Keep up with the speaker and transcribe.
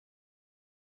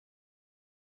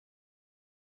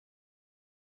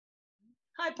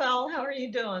Hi, Powell. How are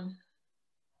you doing?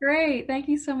 Great. Thank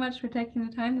you so much for taking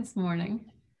the time this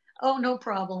morning. Oh, no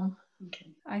problem. Okay.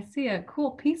 I see a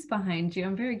cool piece behind you.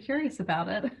 I'm very curious about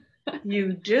it.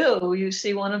 You do. You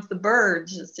see one of the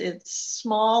birds. It's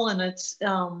small and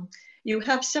you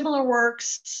have similar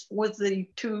works with the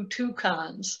two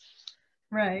toucans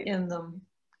Right. in them.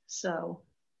 So,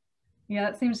 Yeah,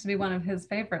 that seems to be one of his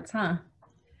favorites, huh?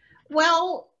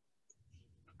 well,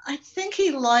 I think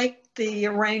he liked the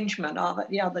arrangement of it.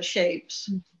 Yeah, the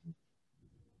shapes.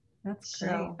 That's great.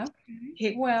 So Okay.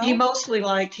 he Well, mostly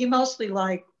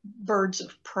liked birds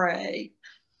of prey.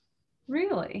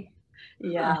 really? Huh.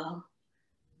 Yeah,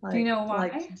 Do you like know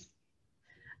like why?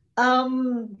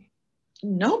 um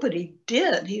nobody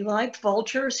did. He liked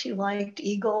vultures, he liked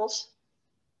eagles,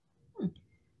 Hmm.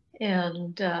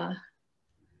 and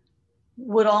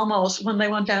would almost, when they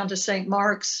went down to St.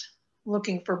 Mark's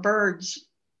looking for birds,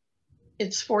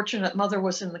 it's fortunate Mother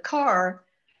was in the car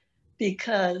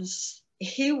because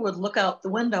he would look out the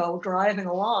window driving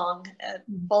along at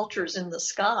vultures in the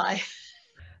sky.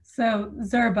 So,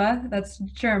 Zerba, that's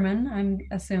German, I'm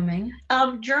assuming.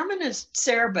 German is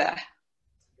Zerbe,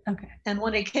 Okay. and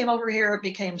when he came over here, it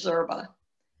became Zerba.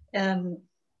 And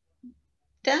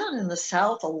down in the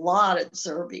south, a lot at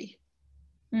Zerbe.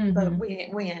 But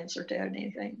Mm-hmm. we answer to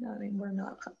anything. I mean,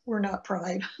 we're not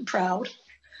proud.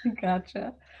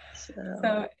 Gotcha. So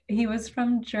So he was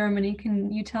from Germany.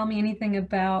 Can you tell me anything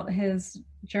about his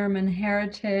German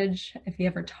heritage? If he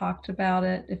ever talked about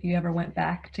it, if you ever went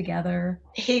back together?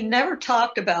 he never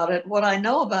talked about it. What I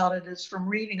know about it is from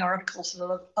reading articles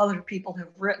that other people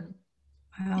have written.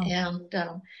 Wow.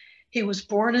 And he was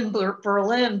born in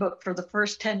Berlin, but for the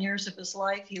first 10 years of his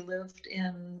life, he lived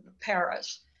in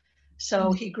Paris.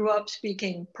 So he grew up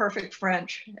speaking perfect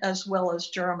French as well as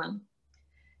German.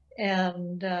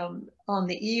 And on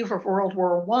the eve of World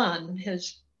War I,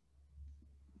 his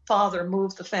father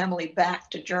moved the family back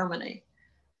to Germany.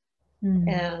 Mm.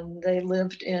 And they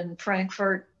lived in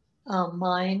Frankfurt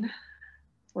Main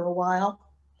for a while.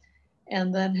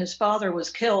 And then his father was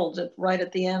killed right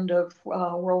at the end of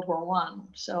World War One.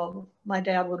 So my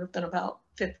dad would have been about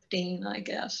 15, I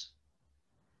guess,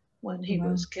 when he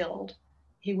Wow. was killed.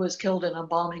 He was killed in a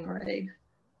bombing raid.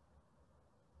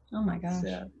 Oh my gosh.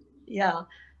 So, yeah.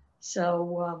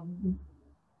 So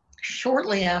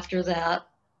shortly after that,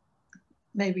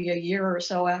 maybe a year or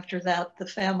so after that, the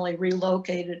family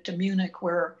relocated to Munich,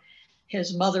 where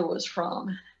his mother was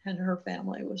from and her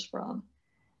family was from.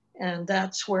 And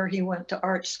that's where he went to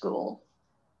art school.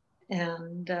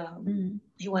 And Mm.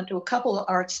 he went to a couple of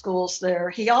art schools there.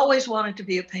 He always wanted to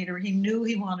be a painter. He knew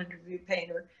he wanted to be a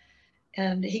painter.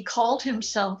 And he called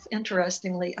himself,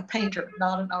 interestingly, a painter,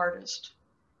 not an artist.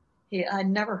 I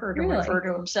never heard him refer Really?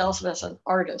 to himself as an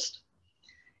artist.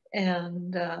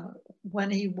 And when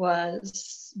he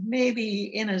was maybe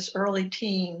in his early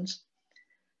teens,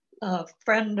 a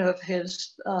friend of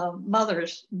his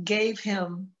mother's gave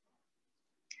him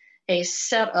a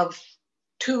set of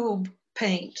tube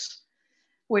paints,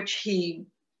 which he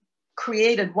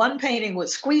created. One painting with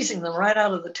squeezing them right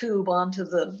out of the tube onto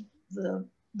the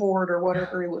board or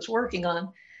whatever he was working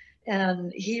on.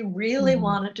 And he really Mhm.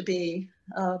 wanted to be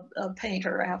a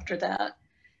painter after that.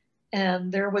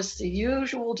 And there was the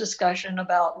usual discussion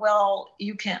about, well,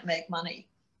 you can't make money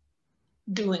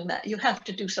doing that. You have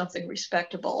to do something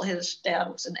respectable. His dad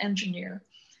was an engineer.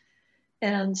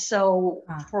 And so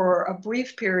Ah. for a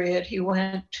brief period, he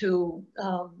went to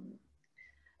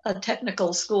a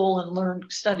technical school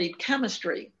and studied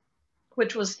chemistry,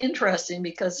 which was interesting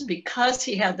because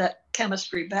he had that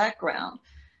chemistry background,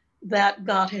 that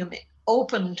got him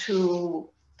open to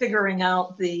figuring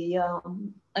out the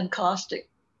encaustic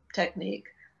technique.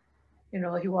 He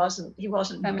wasn't That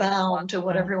makes a lot bound to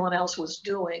what of sense. everyone else was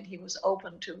doing. He was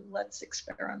open to, let's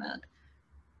experiment.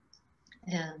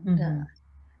 And Mhm.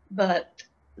 but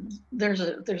there's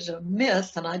a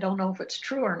myth, and I don't know if it's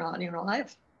true or not.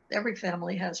 Every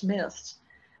family has myths,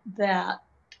 that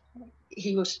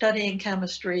he was studying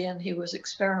chemistry and he was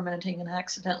experimenting and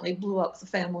accidentally blew up the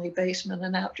family basement.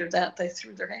 And after that, they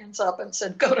threw their hands up and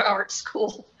said, go to art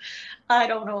school. I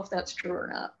don't know if that's true or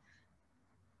not.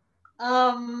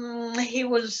 He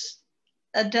was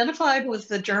identified with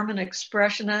the German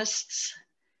Expressionists.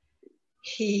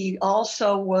 He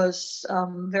also was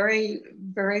very,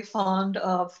 very fond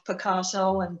of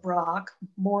Picasso and Braque,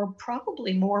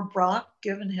 probably more Braque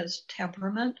given his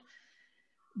temperament.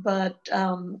 But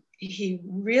he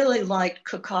really liked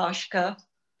Kokoschka.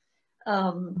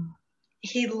 Um,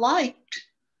 he liked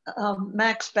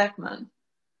Max Beckmann.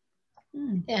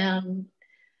 Mm. And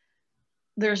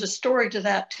there's a story to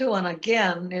that too. And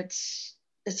again, it's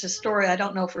it's a story I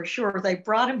don't know for sure. They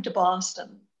brought him to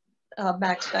Boston,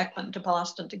 Max Beckman to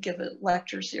Boston to give a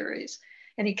lecture series.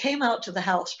 And he came out to the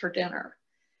house for dinner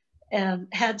and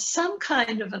had some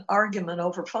kind of an argument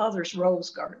over Father's rose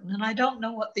garden. And I don't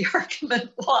know what the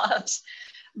argument was,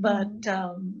 but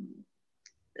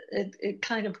it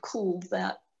kind of cooled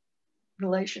that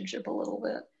relationship a little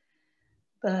bit.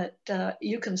 But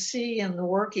you can see in the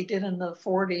work he did in the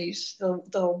 40s,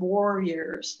 the war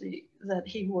years, that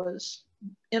he was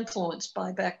influenced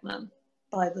by Beckman,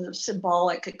 by the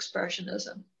symbolic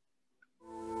expressionism.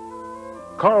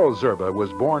 Karl Zerbe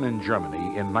was born in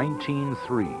Germany in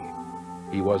 1903.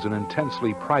 He was an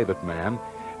intensely private man,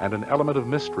 and an element of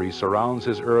mystery surrounds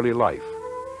his early life.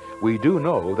 We do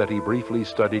know that he briefly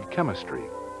studied chemistry,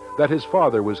 that his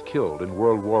father was killed in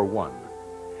World War I,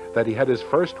 that he had his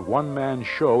first one-man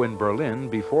show in Berlin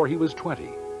before he was 20,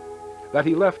 that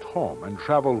he left home and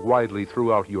traveled widely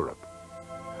throughout Europe.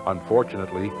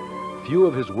 Unfortunately, few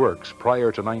of his works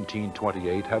prior to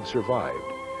 1928 have survived,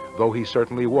 though he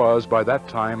certainly was, by that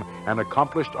time, an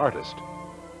accomplished artist.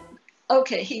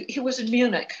 Okay, he was in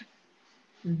Munich,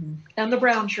 and the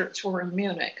brown shirts were in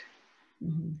Munich.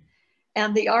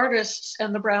 And the artists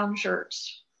and the brown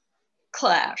shirts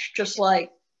clash, just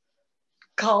like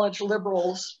college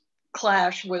liberals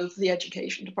clash with the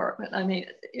education department. I mean,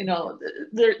 you know,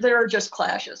 there are just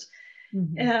clashes.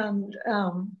 And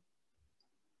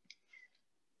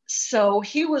so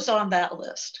he was on that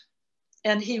list.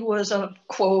 And he was a,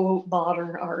 quote,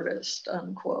 modern artist,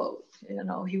 unquote. You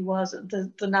know, he wasn't,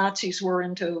 the Nazis were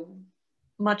into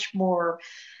much more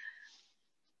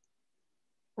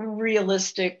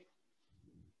realistic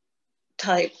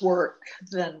type work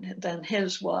than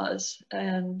his was.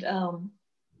 And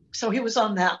so he was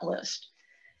on that list.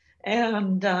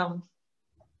 And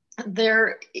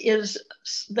there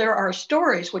are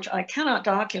stories, which I cannot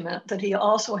document, that he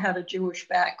also had a Jewish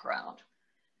background.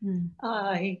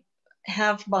 I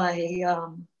have my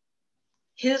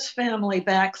his family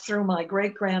back through my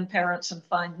great-grandparents and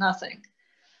find nothing.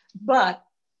 But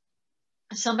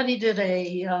somebody did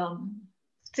a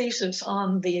thesis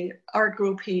on the art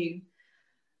group he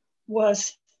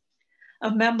was a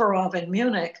member of in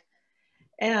Munich,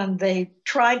 and they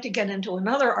tried to get into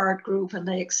another art group, and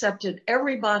they accepted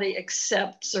everybody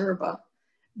except Zerbe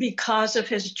because of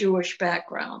his Jewish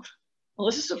background. Well,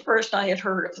 this is the first I had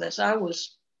heard of this. I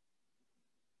was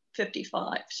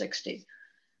 55, 60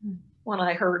 when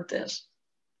I heard this.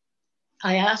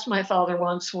 I asked my father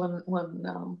once when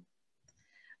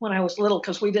I was little,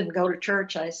 because we didn't go to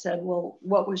church, I said, well,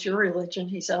 what was your religion?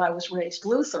 He said, I was raised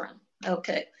Lutheran.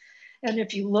 Okay. And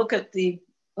if you look at the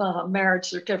marriage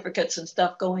certificates and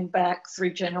stuff going back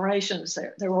 3 generations,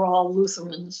 they were all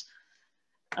Lutherans.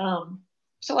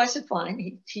 So I said,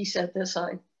 fine. He said this,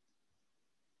 I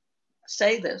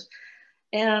say this.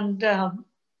 And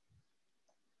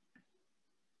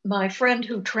my friend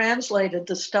who translated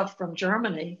the stuff from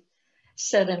Germany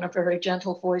said in a very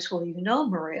gentle voice, well, you know,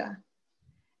 Maria,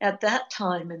 at that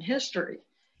time in history,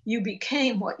 you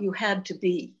became what you had to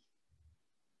be.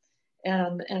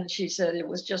 And she said it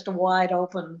was just a wide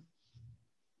open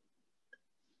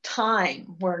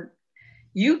time where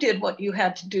you did what you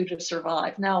had to do to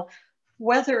survive. Now,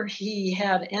 whether he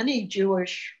had any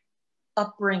Jewish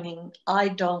upbringing, I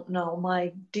don't know.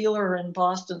 My dealer in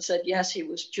Boston said, yes, he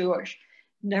was Jewish.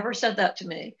 Never said that to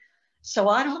me. So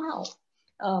I don't know.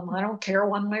 I don't care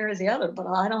one way or the other, but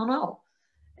I don't know.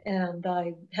 And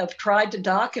I have tried to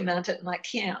document it and I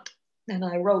can't. And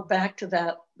I wrote back to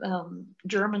that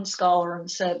German scholar and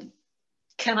said,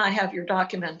 can I have your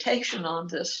documentation on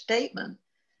this statement?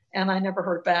 And I never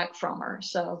heard back from her.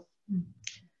 So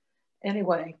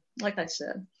anyway, like I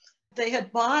said, they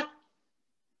had bought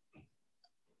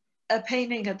a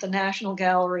painting at the National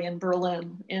Gallery in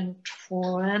Berlin in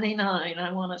 29,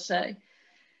 I want to say.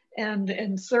 And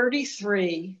in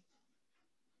 33,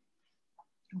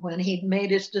 when he'd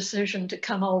made his decision to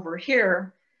come over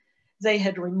here, they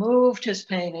had removed his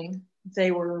painting.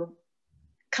 They were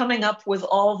coming up with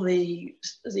all the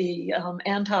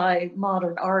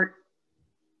anti-modern art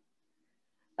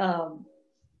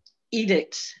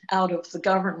edicts out of the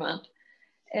government.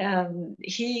 And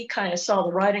he kind of saw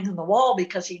the writing on the wall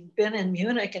because he'd been in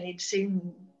Munich and he'd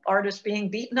seen artists being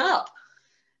beaten up.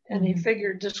 And he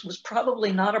figured this was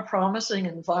probably not a promising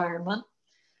environment.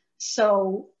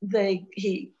 So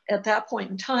he, at that point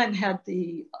in time, had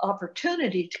the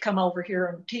opportunity to come over here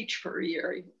and teach for a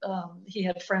year. He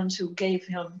had friends who gave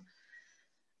him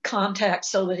contacts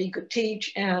so that he could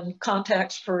teach, and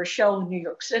contacts for a show in New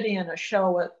York City and a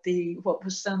show at what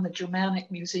was then the Germanic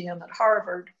Museum at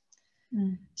Harvard.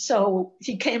 So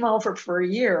he came over for a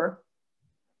year,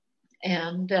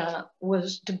 and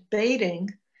was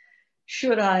debating,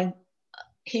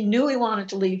 he knew he wanted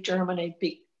to leave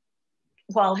Germany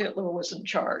while Hitler was in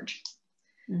charge.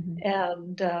 Mm-hmm.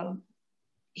 And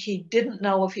he didn't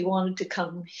know if he wanted to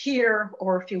come here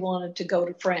or if he wanted to go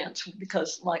to France,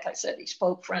 because, like I said, he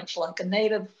spoke French like a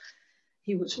native.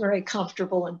 He was very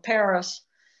comfortable in Paris.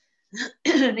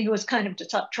 And he was kind of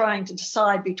trying to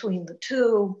decide between the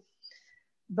two,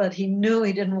 but he knew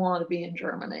he didn't want to be in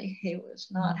Germany. He was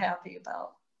not happy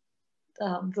about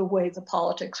the way the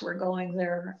politics were going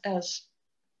there, as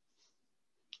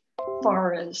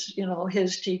far as, you know,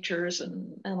 his teachers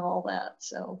and all that.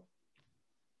 So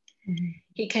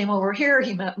he came over here,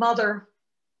 he met Mother.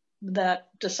 That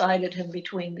decided him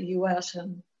between the US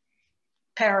and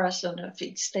Paris, and if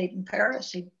he'd stayed in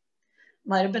Paris, he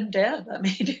might have been dead. I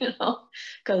mean, you know,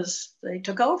 because they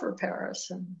took over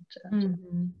Paris,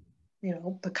 and you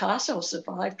know, Picasso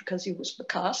survived because he was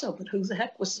Picasso, but who the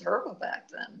heck was Zerbe back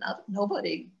then?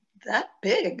 Nobody that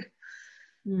big.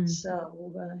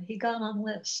 So he got on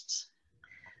lists.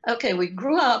 Okay, we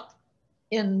grew up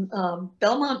in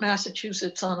Belmont,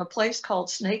 Massachusetts, on a place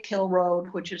called Snake Hill Road,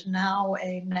 which is now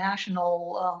a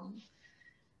national,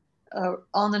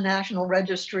 on the National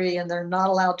Registry, and they're not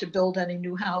allowed to build any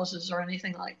new houses or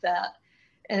anything like that.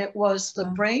 And it was the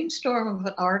brainstorm of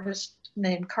an artist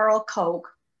named Karl,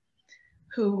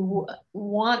 who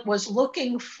was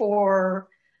looking for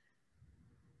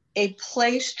a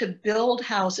place to build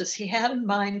houses. He had in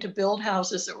mind to build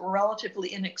houses that were relatively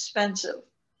inexpensive.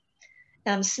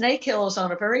 And Snake Hill is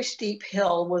on a very steep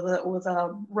hill with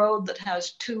a road that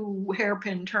has 2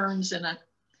 hairpin turns in it.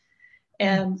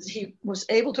 And he was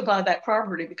able to buy that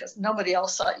property because nobody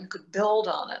else thought you could build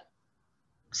on it.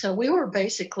 So we were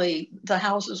basically, the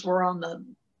houses were on the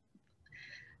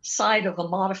side of a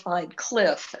modified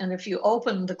cliff. And if you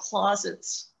opened the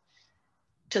closets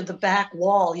to the back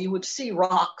wall, you would see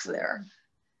rock there.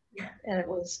 And it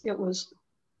was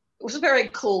a very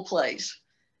cool place.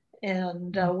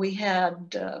 And we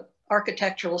had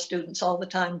architectural students all the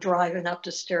time driving up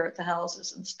to stare at the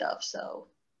houses and stuff. So,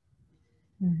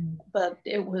 but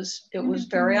it was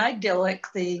very idyllic.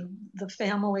 The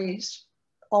families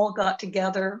all got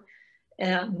together,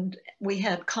 and we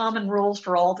had common rules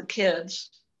for all the kids.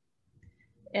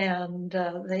 And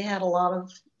they had a lot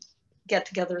of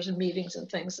get-togethers and meetings and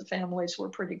things. The families were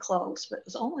pretty close, but it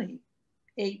was only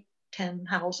 8-10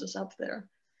 houses up there.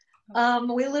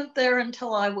 We lived there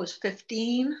until I was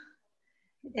 15,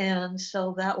 and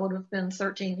so that would have been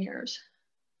 13 years.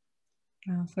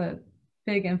 That's a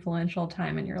big influential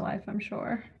time in your life, I'm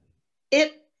sure.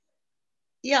 It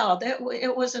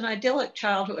was an idyllic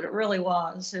childhood. It really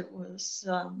was. It was.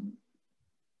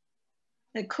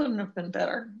 It couldn't have been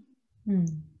better.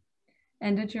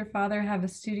 And did your father have a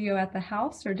studio at the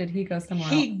house, or did he go somewhere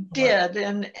else? He did,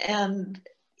 and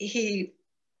he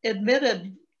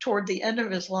admitted toward the end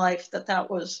of his life that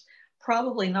was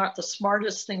probably not the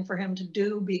smartest thing for him to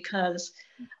do, because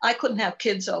I couldn't have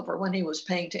kids over when he was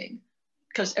painting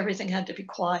because everything had to be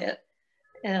quiet.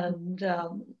 And,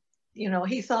 you know,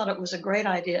 he thought it was a great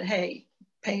idea. Hey,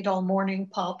 paint all morning,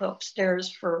 pop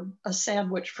upstairs for a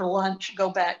sandwich for lunch, go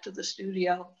back to the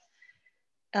studio.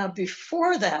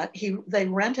 Before that, they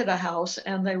rented a house,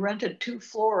 and they rented 2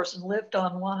 floors and lived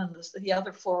on one, and the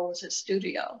other floor was his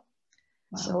studio.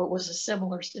 Wow. So it was a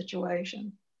similar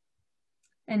situation.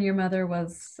 And your mother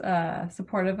was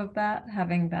supportive of that,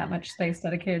 having that much space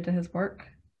dedicated to his work?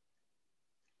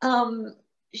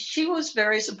 She was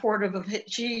very supportive of it.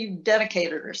 She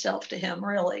dedicated herself to him,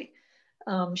 really.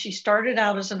 She started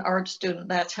out as an art student.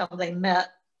 That's how they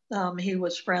met. He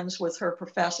was friends with her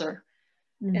professor.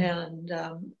 And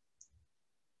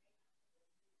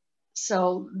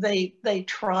so they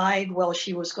tried while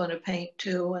she was going to paint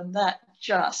too, and that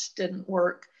just didn't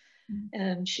work.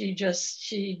 And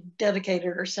she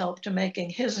dedicated herself to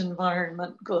making his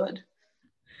environment good.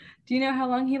 Do you know how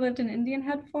long he lived in Indian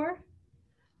Head for?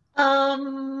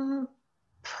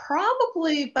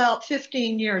 Probably about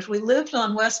 15 years. We lived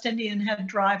on West Indian Head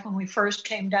Drive when we first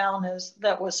came down, as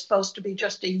that was supposed to be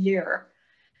just a year.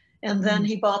 And then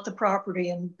he bought the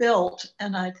property and built,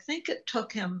 and I think it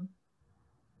took him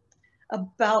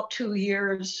about 2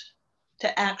 years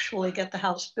to actually get the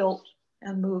house built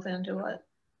and move into it.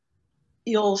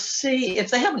 You'll see, if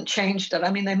they haven't changed it,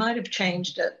 I mean, they might have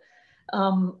changed it,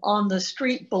 on the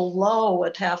street below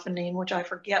Atafanine, which I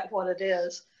forget what it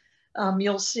is,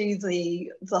 you'll see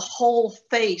the whole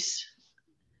face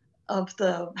of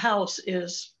the house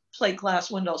is plate glass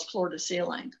windows, floor to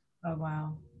ceiling. Oh,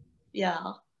 wow.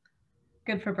 Yeah.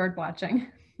 Good for bird watching.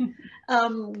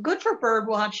 Good for bird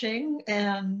watching.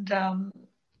 And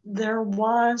there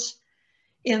was,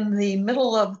 in the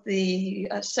middle of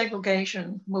the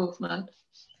segregation movement,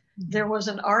 there was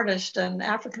an artist, an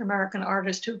African-American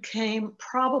artist, who came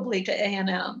probably to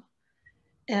A&M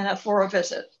for a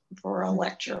visit, for a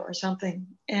lecture or something.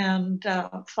 And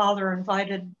father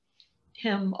invited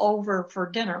him over for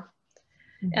dinner.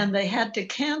 And they had to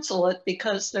cancel it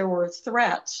because there were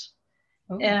threats.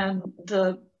 Oh. And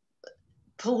the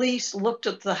police looked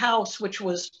at the house, which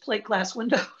was plate glass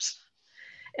windows,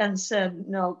 and said,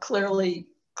 no, clearly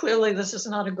this is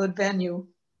not a good venue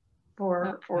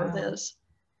for this.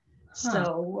 Huh.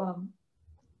 So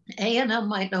A&M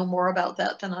might know more about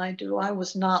that than I do. I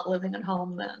was not living at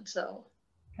home then, so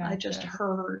gotcha. I just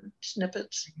heard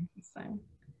snippets. Interesting.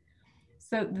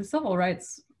 So the civil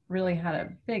rights really had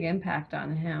a big impact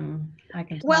on him, I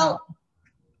can tell. Well,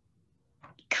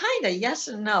 kind of, yes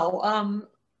and no.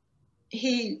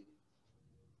 He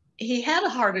had a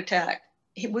heart attack.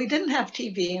 We didn't have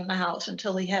TV in the house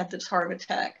until he had this heart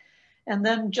attack. And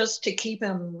then just to keep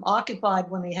him occupied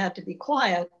when he had to be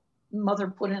quiet, mother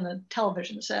put in a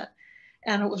television set.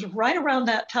 And it was right around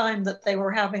that time that they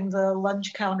were having the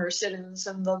lunch counter sit-ins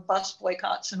and the bus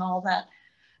boycotts and all that.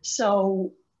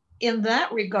 So in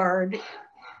that regard,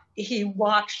 he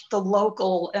watched the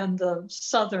local and the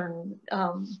Southern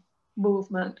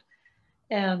movement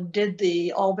and did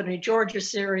the Albany, Georgia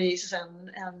series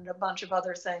and a bunch of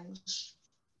other things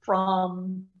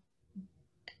from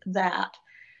that.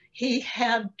 He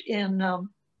had in,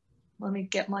 let me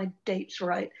get my dates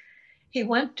right. He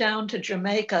went down to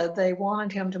Jamaica. They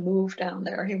wanted him to move down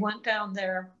there. He went down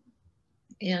there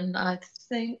in, I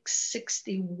think,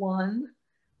 60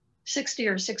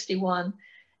 or 61,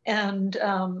 and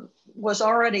was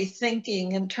already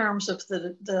thinking in terms of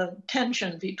the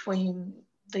tension between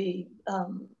the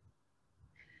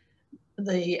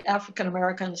African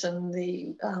Americans and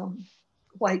the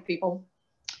white people,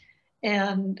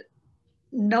 and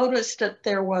noticed that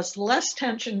there was less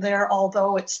tension there,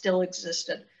 although it still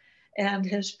existed. And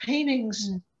his paintings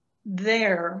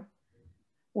there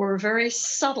were very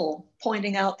subtle,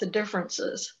 pointing out the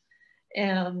differences.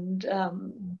 And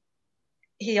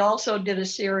he also did a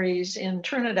series in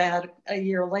Trinidad a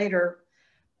year later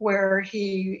where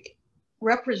he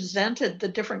represented the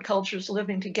different cultures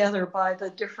living together by the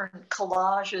different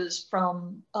collages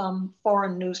from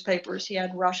foreign newspapers. He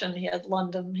had Russian, he had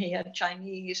London, he had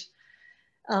Chinese.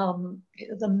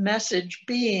 The message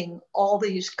being all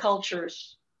these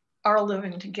cultures are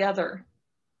living together.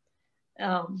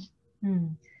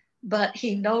 But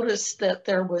he noticed that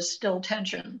there was still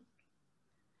tension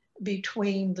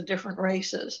between the different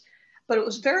races, but it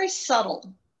was very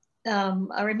subtle.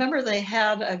 I remember they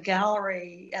had a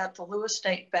gallery at the Lewis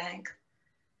State Bank.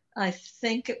 I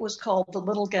think it was called the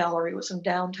Little Gallery. It was in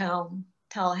downtown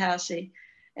Tallahassee.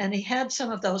 And he had some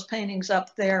of those paintings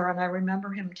up there. And I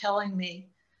remember him telling me,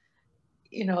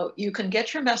 you know, you can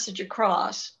get your message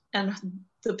across and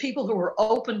the people who are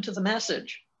open to the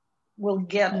message will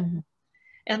get it.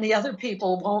 And the other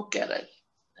people won't get it.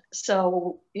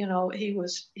 So, you know, he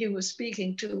was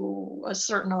speaking to a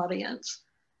certain audience.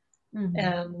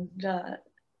 And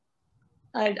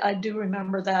I do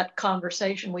remember that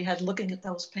conversation we had looking at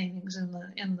those paintings in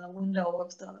the window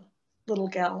of the little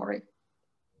gallery.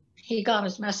 He got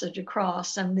his message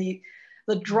across, and the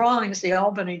drawings, the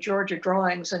Albany, Georgia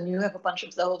drawings, and you have a bunch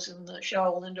of those in the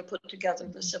show. Linda put together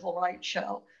the Civil Rights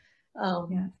Show.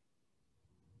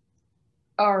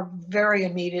 Are very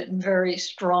immediate and very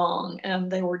strong,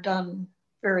 and they were done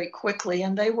very quickly,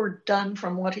 and they were done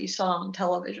from what he saw on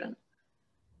television,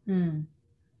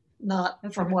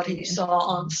 not from what he saw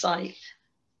on site.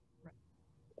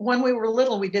 When we were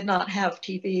little, we did not have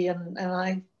TV, and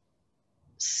I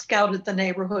scouted the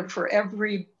neighborhood for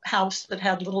every house that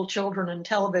had little children and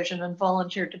television and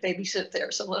volunteered to babysit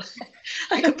there so that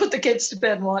I could put the kids to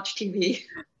bed and watch TV.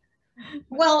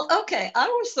 Well, okay, I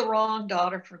was the wrong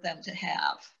daughter for them to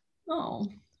have. Oh.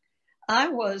 I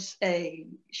was a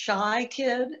shy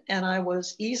kid and I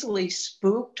was easily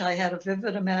spooked. I had a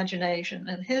vivid imagination.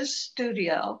 And his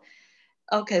studio,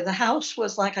 okay, the house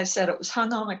was, like I said, it was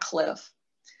hung on a cliff.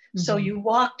 So you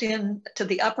walked in to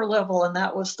the upper level and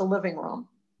that was the living room.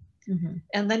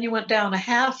 And then you went down a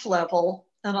half level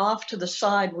and off to the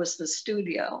side was the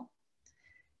studio.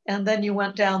 And then you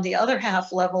went down the other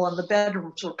half level and the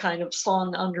bedrooms were kind of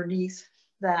slung underneath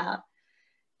that.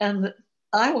 And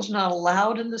I was not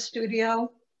allowed in the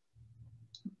studio.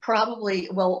 Probably,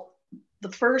 well,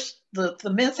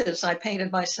 the myth is I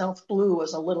painted myself blue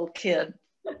as a little kid.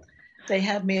 They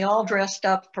had me all dressed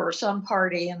up for some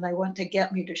party and they went to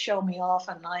get me to show me off,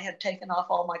 and I had taken off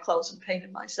all my clothes and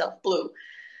painted myself blue.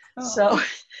 Oh. So,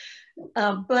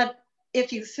 but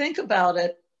if you think about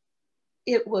it,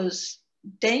 it was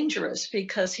dangerous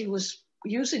because he was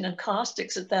using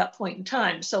encaustics at that point in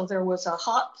time. So there was a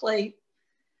hot plate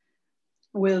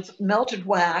with melted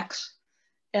wax,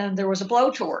 and there was a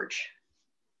blowtorch.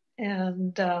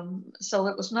 And so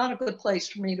it was not a good place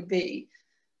for me to be.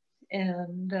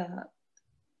 And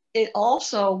it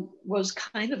also was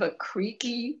kind of a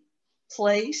creaky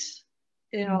place.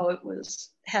 You know, it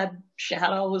had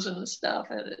shadows and stuff.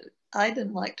 And I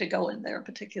didn't like to go in there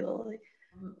particularly.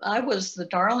 I was the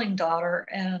darling daughter,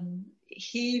 and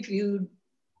he viewed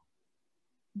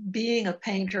being a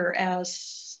painter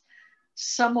as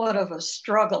somewhat of a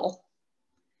struggle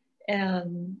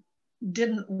and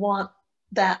didn't want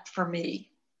that for me.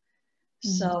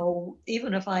 So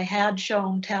even if I had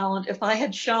shown talent, if I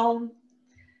had shown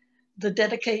the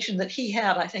dedication that he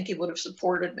had, I think he would have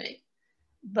supported me.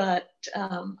 But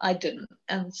I didn't.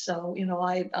 And so, you know,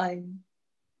 I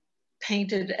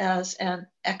painted as an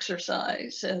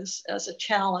exercise, as a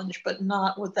challenge, but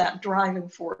not with that driving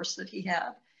force that he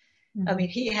had. I mean,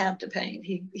 he had to paint.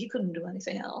 He couldn't do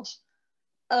anything else.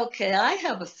 Okay, I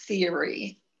have a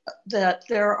theory that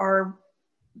there are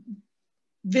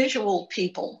visual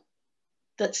people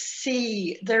that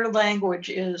see their language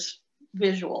is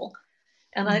visual.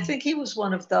 And I think he was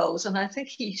one of those. And I think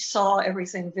he saw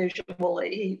everything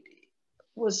visually.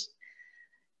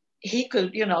 He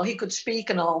could, you know, he could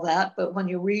speak and all that, but when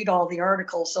you read all the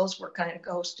articles, those were kind of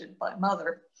ghosted by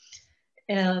Mother.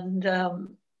 And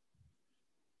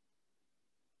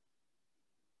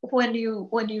when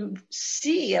you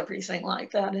see everything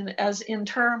like that, and as in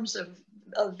terms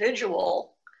of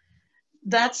visual,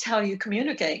 that's how you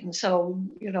communicate. And so,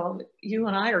 you know, you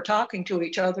and I are talking to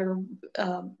each other.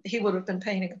 He would have been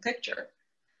painting a picture.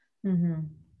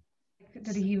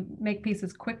 Did he make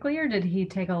pieces quickly, or did he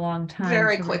take a long time?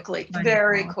 Very quickly. And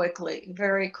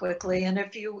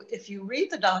if you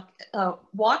read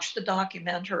watch the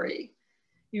documentary,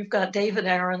 you've got David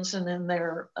Aronson in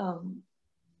there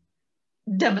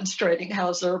demonstrating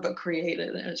how Zerbe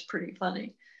created, and it's pretty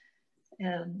funny.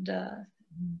 And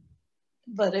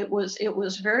but it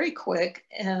was very quick,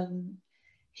 and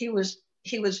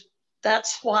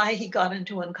that's why he got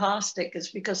into encaustic, is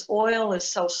because oil is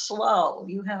so slow.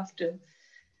 You have to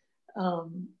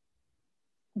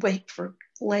wait for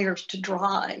layers to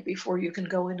dry before you can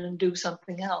go in and do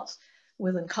something else.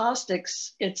 With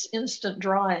encaustics, it's instant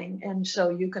drying, and so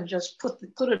you can just put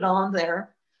it on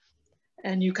there,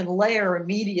 and you can layer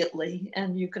immediately,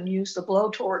 and you can use the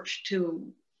blowtorch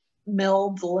to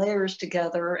meld the layers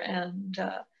together, and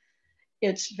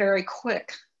it's very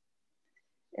quick.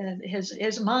 And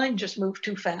his mind just moved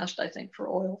too fast, I think,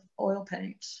 for oil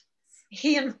paints.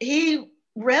 He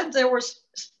read, there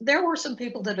were some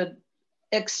people that had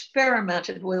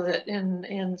experimented with it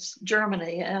in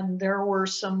Germany, and there were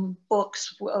some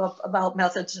books about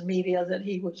methods and media that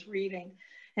he was reading,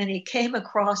 and he came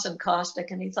across encaustic,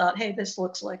 and he thought, hey, this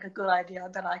looks like a good idea. I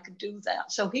bet I could do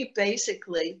that. So he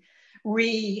basically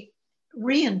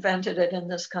reinvented it in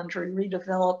this country,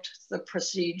 redeveloped the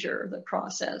procedure, the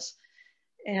process,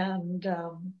 and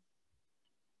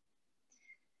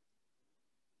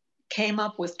came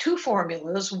up with two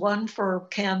formulas, one for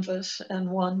canvas and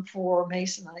one for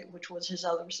masonite, which was his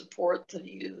other support that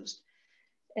he used,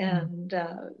 and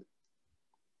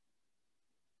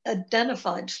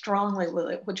identified strongly with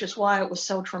it, which is why it was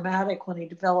so traumatic when he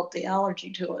developed the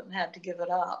allergy to it and had to give it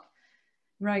up.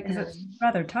 Right, because it's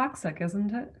rather toxic,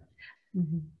 isn't it?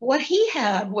 What he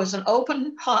had was an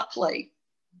open hot plate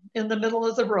in the middle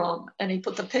of the room, and he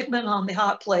put the pigment on the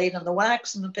hot plate and the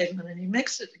wax and the pigment, and he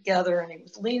mixed it together, and he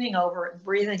was leaning over it and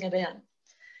breathing it in.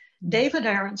 David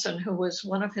Aronson, who was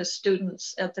one of his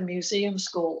students at the museum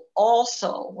school,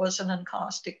 also was an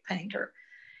encaustic painter.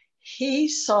 He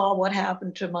saw what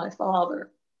happened to my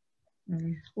father.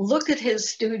 Look at his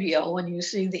studio when you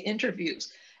see the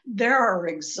interviews. There are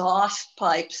exhaust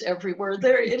pipes everywhere.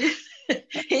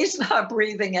 He's not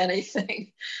breathing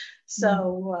anything.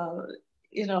 So,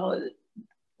 you know,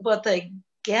 what they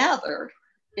gather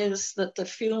is that the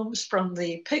fumes from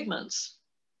the pigments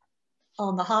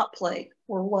on the hot plate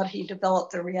were what he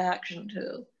developed the reaction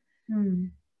to.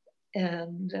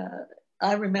 And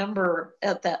I remember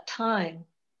at that time,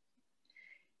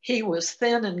 he was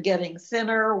thin and getting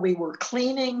thinner. We were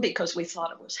cleaning because we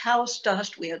thought it was house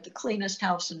dust. We had the cleanest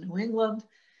house in New England.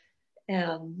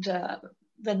 And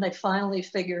then they finally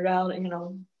figured out, you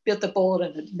know, bit the bullet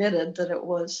and admitted that it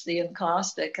was the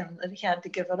encaustic and that he had to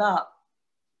give it up.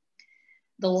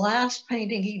 The last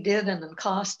painting he did in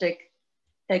encaustic,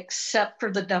 except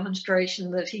for the demonstration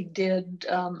that he did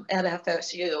at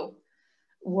FSU,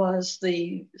 was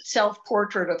the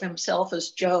self-portrait of himself as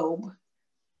Job.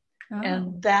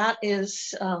 And that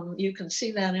is, you can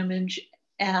see that image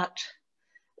at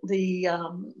the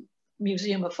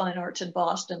Museum of Fine Arts in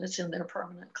Boston. It's in their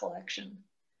permanent collection.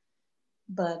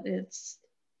 But it's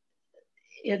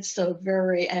a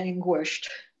very anguished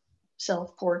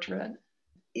self-portrait.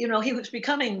 You know, he was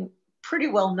becoming pretty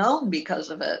well known because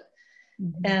of it.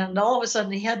 Mm-hmm. And all of a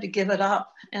sudden he had to give it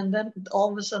up. And then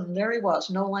all of a sudden there he was,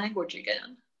 no language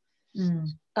again.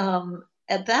 Mm.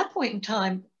 At that point in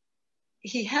time,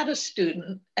 he had a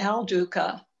student, Al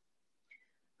Duca,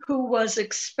 who was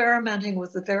experimenting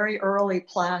with the very early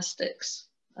plastics,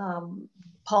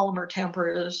 polymer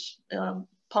temperatures,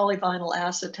 polyvinyl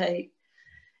acetate.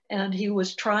 And he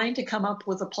was trying to come up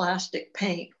with a plastic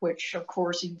paint, which of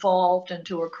course evolved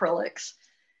into acrylics.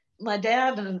 My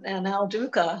dad and Al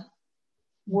Duca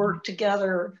worked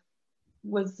together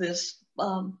with this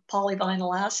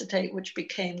polyvinyl acetate, which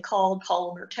became called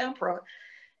polymer tempera.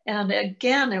 And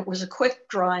again, it was a quick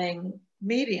drying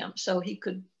medium. So he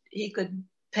could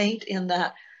paint in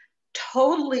that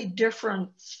totally different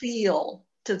feel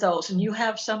to those. And you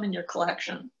have some in your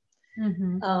collection,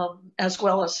 mm-hmm. As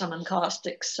well as some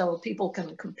encaustics, so people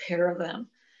can compare them.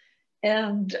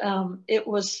 And it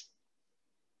was,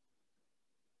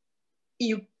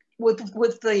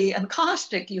 with the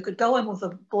encaustic, you could go in with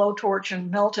a blowtorch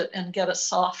and melt it and get a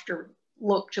softer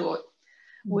look to it.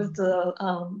 Mm-hmm. With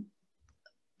the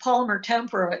polymer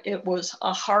tempera, it was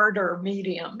a harder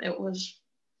medium. It was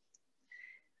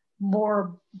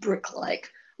more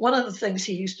brick-like. One of the things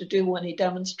he used to do when he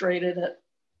demonstrated it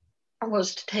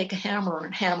was to take a hammer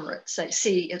and hammer it, say,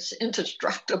 see, it's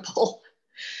indestructible.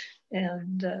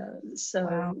 And so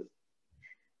wow.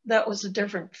 That was a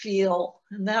different feel.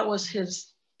 And that was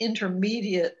his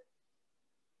intermediate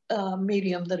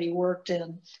medium that he worked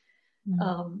in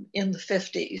the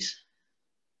 50s.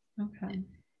 Okay.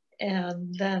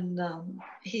 And then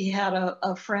he had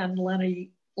a friend,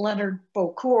 Leonard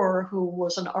Beaucourt, who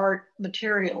was an art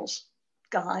materials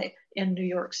guy in New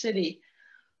York City,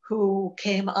 who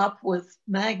came up with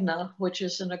Magna, which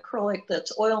is an acrylic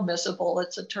that's oil miscible.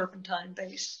 It's a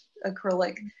turpentine-based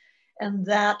acrylic. And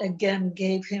that, again,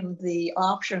 gave him the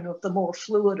option of the more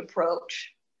fluid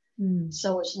approach. Mm.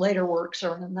 So his later works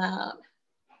are in that.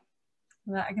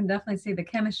 Well, I can definitely see the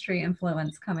chemistry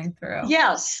influence coming through.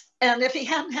 Yes. And if he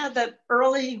hadn't had that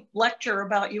early lecture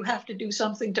about you have to do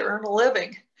something to earn a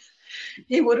living,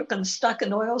 he would have been stuck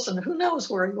in oils, and who knows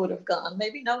where he would have gone.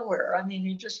 Maybe nowhere. I mean,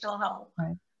 you just don't know.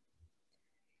 Right.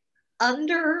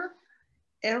 Under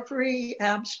every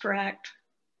abstract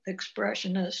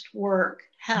expressionist work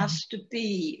has to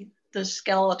be the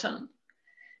skeleton.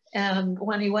 And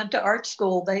when he went to art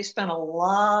school, they spent a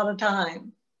lot of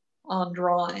time on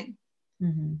drawing.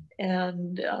 Mm-hmm.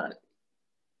 And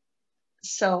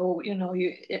so, you know,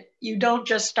 you don't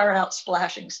just start out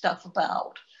splashing stuff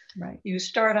about. Right. You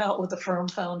start out with a firm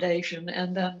foundation,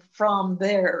 and then from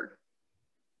there,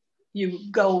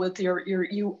 you go with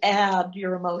you add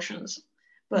your emotions.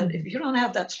 But mm-hmm. if you don't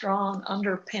have that strong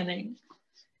underpinning,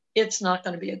 it's not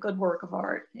going to be a good work of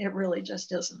art. It really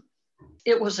just isn't.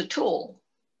 It was a tool.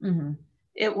 Mm-hmm.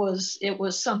 It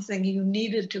was something you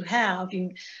needed to have.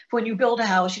 When you build a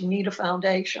house, you need a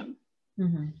foundation.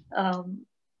 Mm-hmm.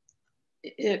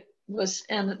 It was,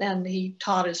 and he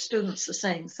taught his students the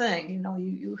same thing. You know,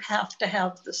 you have to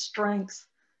have the strength,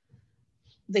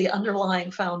 the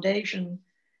underlying foundation,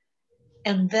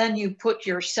 and then you put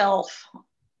yourself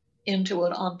into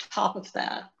it on top of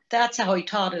that. That's how he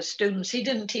taught his students. He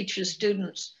didn't teach his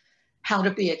students how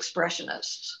to be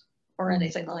expressionists or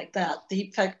anything like that.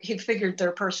 He figured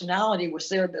their personality was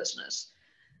their business.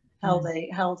 How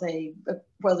they,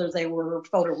 whether they were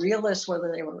photorealists,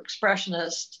 whether they were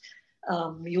expressionists.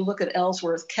 You look at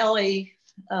Ellsworth Kelly,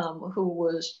 who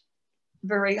was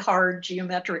very hard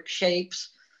geometric shapes.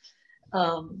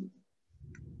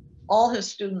 All his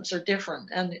students are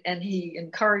different, and he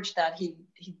encouraged that. He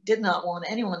did not want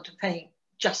anyone to paint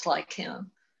just like him.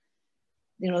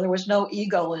 You know, there was no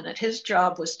ego in it. His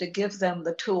job was to give them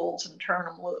the tools and turn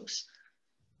them loose.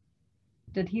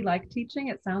 Did he like teaching?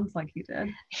 It sounds like he did.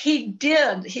 He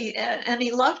did. And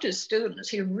he loved his students.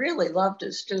 He really loved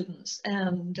his students.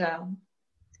 And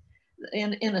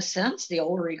in a sense, the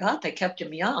older he got, they kept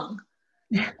him young.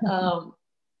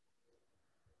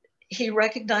 He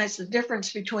recognized the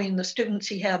difference between the students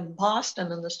he had in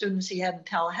Boston and the students he had in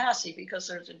Tallahassee, because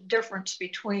there's a difference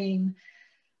between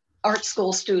art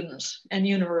school students and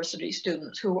university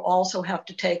students who also have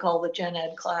to take all the gen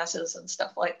ed classes and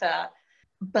stuff like that.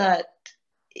 But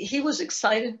he was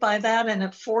excited by that, and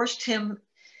it forced him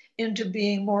into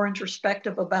being more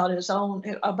introspective about his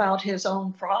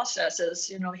own processes.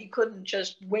 You know, he couldn't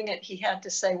just wing it. He had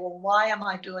to say, well, why am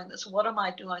I doing this? What am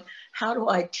I doing? How do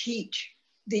I teach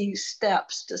these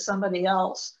steps to somebody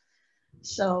else.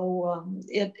 So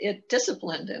it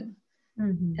disciplined him.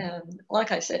 Mm-hmm. And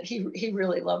like I said, he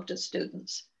really loved his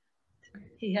students.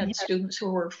 He had students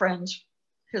who were friends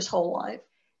his whole life.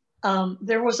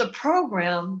 There was a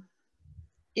program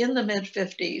in the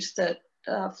mid-50s that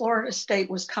Florida State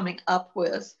was coming up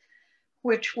with,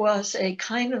 which was a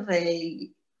kind of an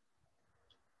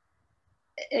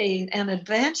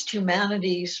advanced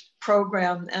humanities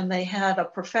program, and they had a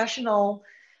professional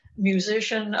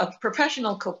musician, a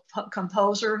professional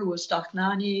composer who was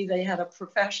Dochnani. They had a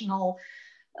professional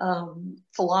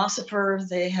philosopher.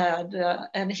 They had,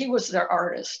 and he was their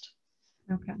artist.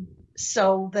 Okay.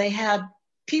 So they had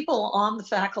people on the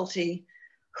faculty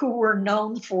who were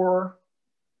known for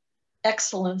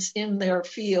excellence in their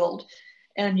field,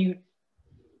 and you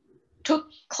took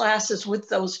classes with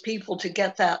those people to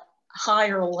get that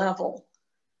higher level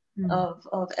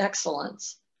of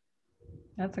excellence.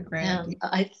 That's a great And idea.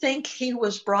 I think he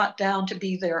was brought down to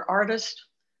be their artist.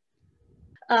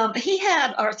 He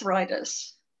had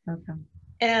arthritis. Okay.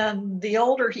 And the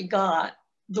older he got,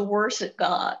 the worse it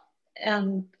got.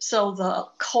 And so the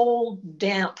cold,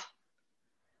 damp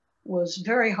was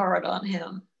very hard on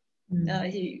him.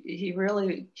 He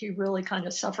really kind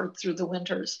of suffered through the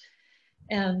winters.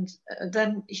 And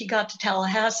then he got to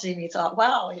Tallahassee and he thought,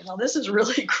 wow, this is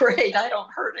really great. I don't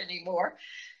hurt anymore.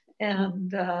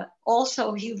 And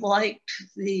also he liked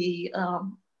the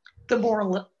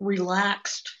more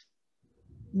relaxed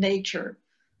nature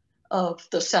of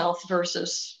the South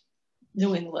versus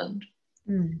New England.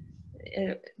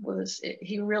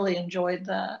 He really enjoyed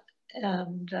that.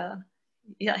 And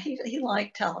he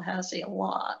liked Tallahassee a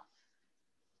lot.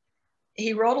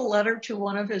 He wrote a letter to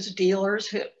one of his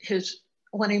dealers,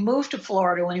 when he moved to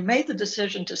Florida, when he made the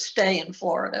decision to stay in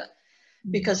Florida,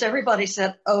 because everybody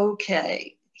said,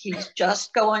 okay, he's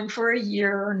just going for a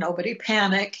year, nobody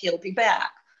panic, he'll be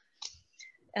back.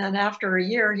 And after a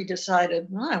year, he decided,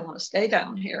 I want to stay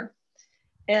down here.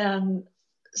 And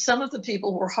some of the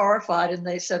people were horrified, and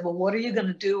they said, well, what are you going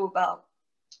to do about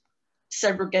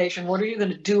segregation? What are you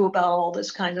going to do about all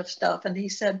this kind of stuff? And he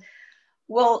said,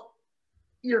 well,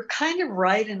 you're kind of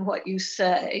right in what you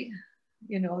say.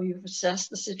 You've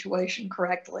assessed the situation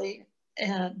correctly.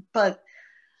 But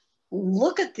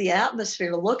look at the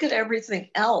atmosphere, look at everything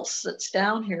else that's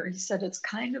down here. He said, it's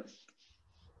kind of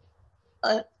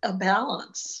a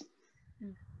balance.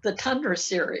 The Tundra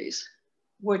series,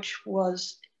 which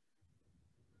was,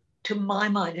 to my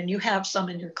mind, and you have some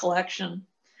in your collection,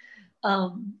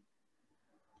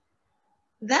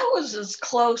 that was as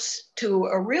close to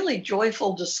a really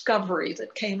joyful discovery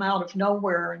that came out of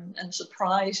nowhere and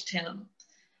surprised him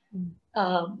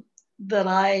that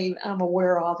I am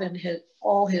aware of in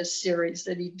all his series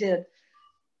that he did.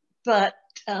 But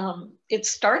it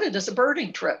started as a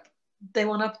birding trip. They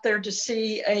went up there to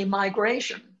see a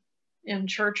migration in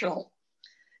Churchill.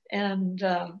 And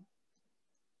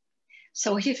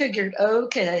so he figured,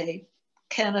 okay,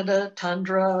 Canada,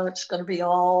 tundra, it's going to be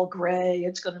all gray,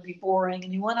 it's going to be boring.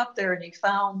 And he went up there and he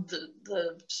found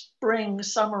the spring,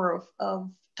 summer of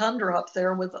tundra up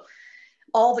there with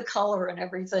all the color and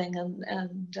everything,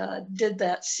 and did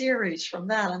that series from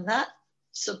that. And that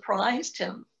surprised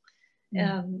him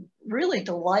and really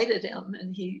delighted him.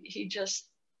 And he just,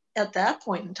 at that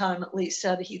point in time, at least,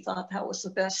 said he thought that was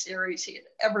the best series he had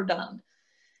ever done.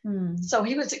 So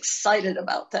he was excited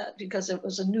about that because it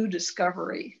was a new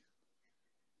discovery.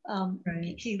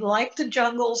 Right. He liked the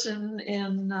jungles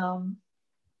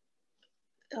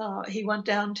he went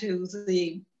down to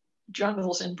the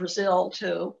jungles in Brazil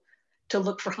to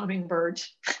look for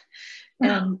hummingbirds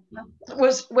and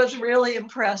was really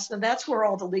impressed. And that's where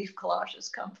all the leaf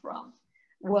collages come from,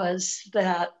 was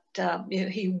that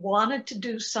he wanted to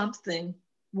do something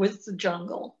with the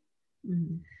jungle,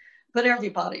 but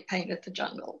everybody painted the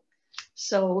jungle.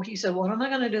 So he said, what am I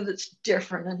going to do that's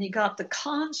different? And he got the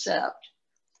concept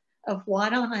of, why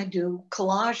don't I do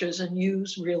collages and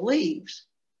use real leaves?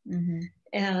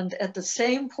 And at the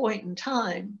same point in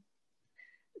time,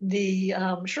 the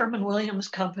Sherman-Williams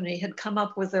Company had come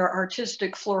up with their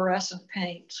artistic fluorescent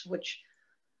paints, which,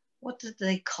 what did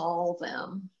they call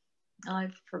them? I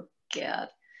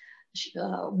forget.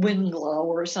 Wind glow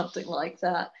or something like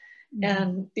that.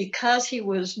 And because he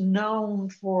was known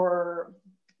for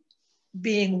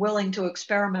being willing to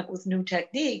experiment with new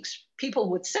techniques, people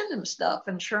would send him stuff,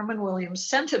 and Sherman-Williams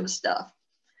sent him stuff.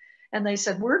 And they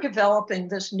said, we're developing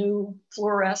this new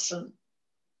fluorescent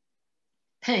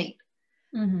paint.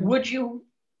 Would you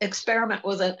experiment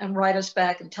with it and write us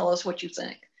back and tell us what you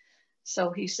think?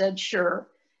 So he said, sure.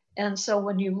 And so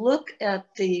when you look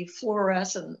at the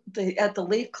fluorescent, at the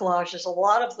leaf collages, a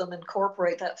lot of them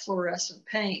incorporate that fluorescent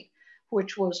paint,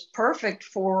 which was perfect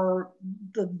for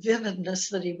the vividness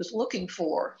that he was looking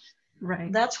for.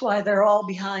 Right. That's why they're all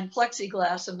behind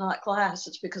plexiglass and not glass.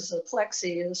 It's because the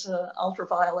plexi is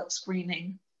ultraviolet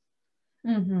screening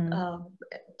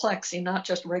plexi, not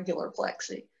just regular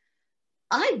plexi.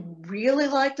 I really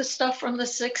like the stuff from the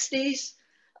 60s.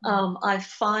 I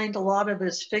find a lot of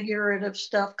his figurative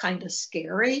stuff kind of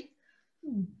scary.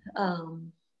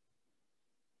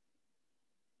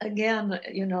 Again,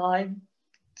 you know, I'm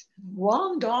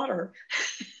wrong daughter.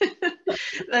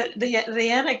 The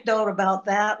anecdote about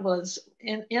that was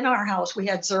in our house, we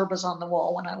had Zerbes on the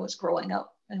wall when I was growing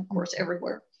up, and of course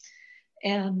everywhere.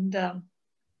 And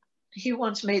he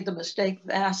once made the mistake of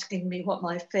asking me what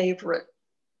my favorite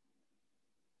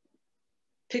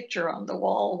picture on the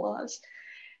wall was.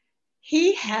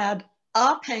 He had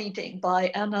a painting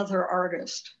by another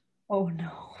artist. Oh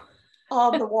no.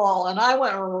 On the wall, and I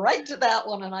went right to that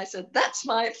one, and I said, that's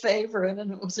my favorite,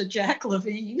 and it was a Jack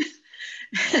Levine.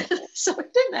 So he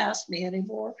didn't ask me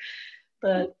anymore,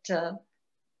 but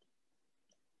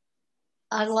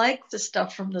I like the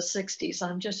stuff from the 60s.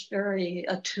 I'm just very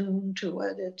attuned to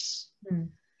it. It's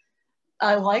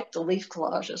I like the leaf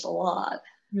collages a lot.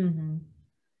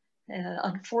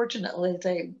 Unfortunately,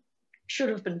 they should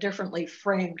have been differently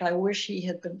framed. I wish he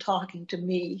had been talking to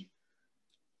me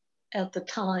at the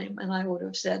time, and I would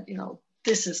have said, you know,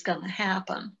 this is going to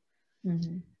happen.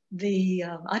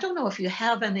 I don't know if you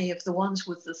have any of the ones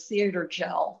with the theater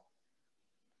gel,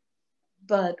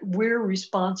 but we're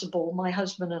responsible, my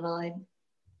husband and I,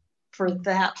 for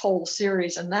that whole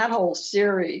series. And that whole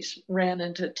series ran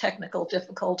into technical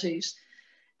difficulties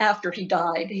after he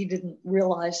died. He didn't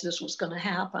realize this was going to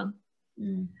happen.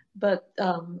 But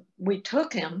we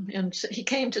took him, and he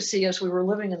came to see us. We were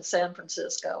living in San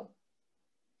Francisco.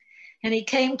 And he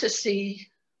came to see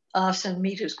us and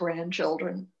meet his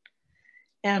grandchildren.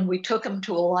 And we took him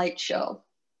to a light show,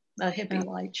 a hippie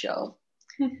light show.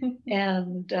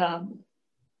 And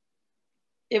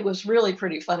it was really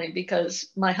pretty funny because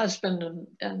my husband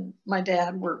and my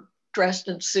dad were dressed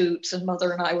in suits, and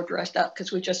Mother and I were dressed up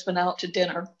because we'd just been out to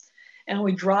dinner. And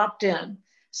we dropped in.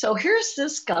 So here's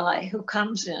this guy who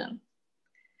comes in.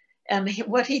 And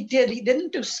what he did, he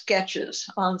didn't do sketches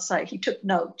on site. He took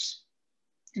notes.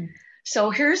 So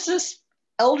here's this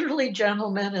elderly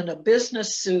gentleman in a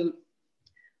business suit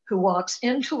who walks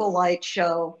into a light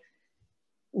show,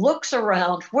 looks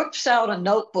around, whips out a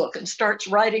notebook and starts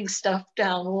writing stuff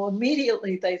down. Well,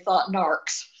 immediately they thought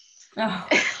narcs. Oh.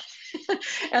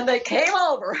 And they came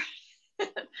over.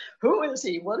 Who is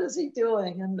he? What is he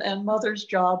doing? And Mother's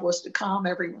job was to calm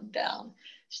everyone down.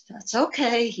 That's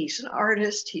okay. He's an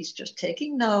artist. He's just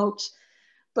taking notes.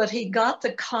 But he got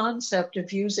the concept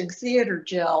of using theater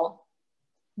gel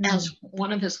as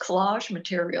one of his collage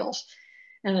materials.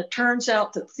 And it turns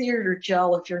out that theater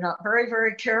gel, if you're not very,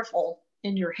 very careful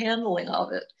in your handling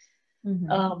of it,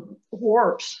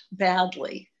 warps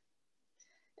badly.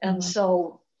 And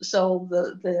so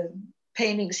the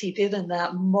paintings he did in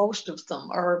that, most of them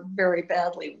are very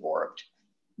badly warped.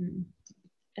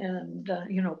 And,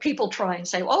 you know, people try and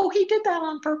say, oh, he did that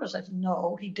on purpose. I said,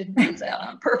 no, he didn't do that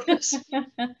on purpose.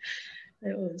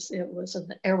 It was an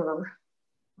error.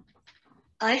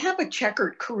 I have a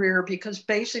checkered career because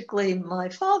basically my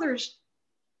father's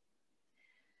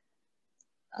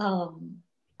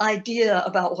idea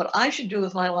about what I should do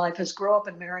with my life is grow up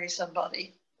and marry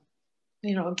somebody,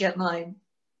 you know, get my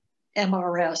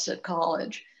MRS at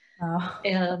college.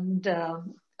 And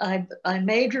I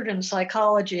majored in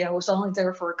psychology. I was only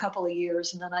there for a couple of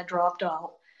years, and then I dropped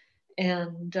out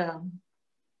and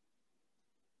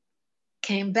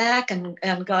came back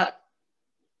and got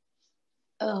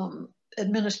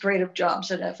administrative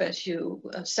jobs at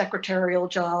FSU, secretarial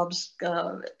jobs,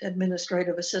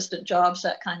 administrative assistant jobs,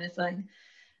 that kind of thing.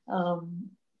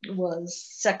 Was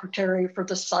secretary for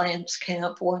the science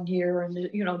camp one year, and,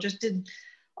 you know, just did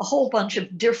a whole bunch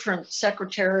of different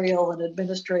secretarial and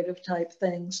administrative type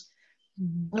things,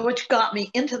 which got me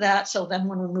into that. So then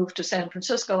when we moved to San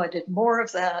Francisco, I did more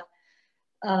of that.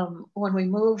 When we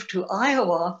moved to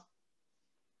Iowa,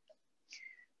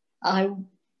 I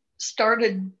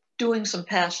started doing some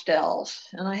pastels,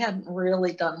 and I hadn't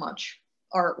really done much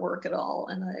artwork at all.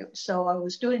 And so I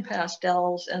was doing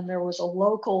pastels, and there was a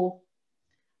local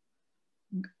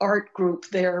art group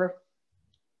there,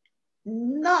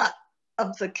 not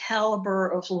of the caliber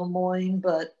of Lemoyne,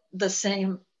 but the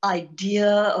same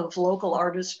idea of local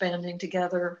artists banding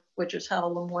together, which is how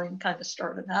Lemoyne kind of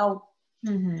started out.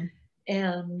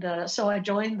 And so I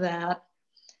joined that.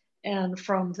 And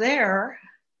from there,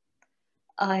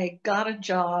 I got a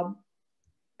job.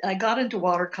 I got into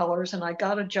watercolors, and I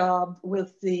got a job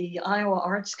with the Iowa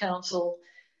Arts Council.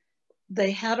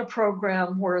 They had a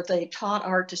program where they taught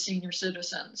art to senior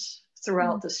citizens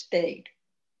throughout the state.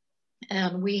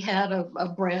 And we had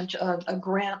a grant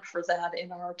for that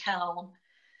in our town.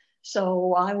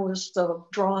 So I was the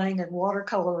drawing and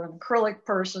watercolor and acrylic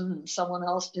person, and someone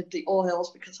else did the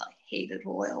oils because I hated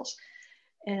oils.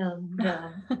 And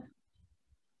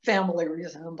family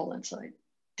resemblance, I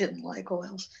didn't like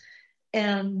oils.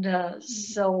 And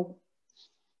so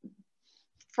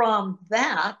from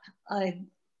that, I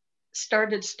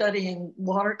started studying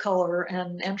watercolor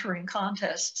and entering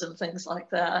contests and things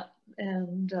like that.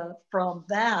 And from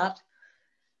that,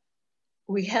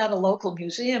 we had a local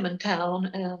museum in town,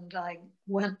 and I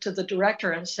went to the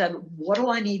director and said, what do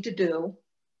I need to do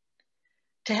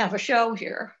to have a show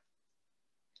here?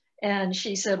 And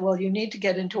she said, well, you need to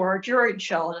get into our juried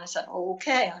show. And I said,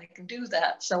 okay, I can do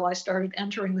that. So I started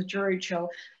entering the juried show,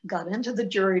 got into the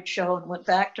juried show, and went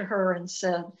back to her and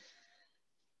said,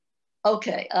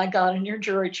 okay, I got in your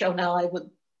juried show. Now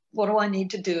what do I need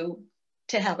to do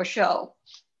to have a show?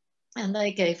 And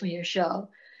they gave me a show.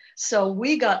 So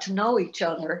we got to know each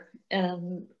other.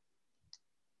 And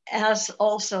as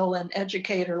also an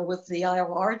educator with the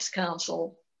Iowa Arts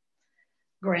Council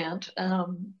grant,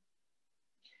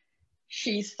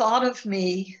 she thought of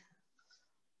me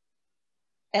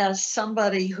as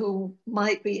somebody who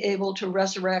might be able to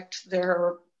resurrect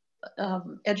their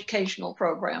educational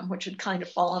program, which had kind of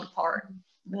fallen apart.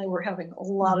 They were having a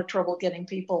lot of trouble getting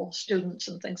students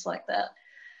and things like that.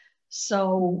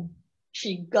 So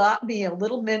she got me a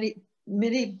little bitty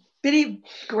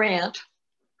grant,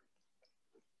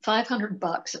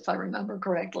 $500 if I remember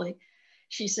correctly.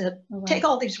 She said, take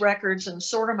all these records and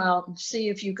sort them out and see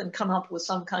if you can come up with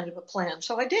some kind of a plan.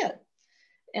 So I did.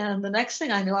 And the next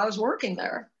thing I knew, I was working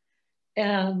there.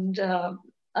 And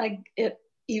it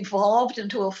evolved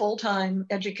into a full-time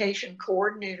education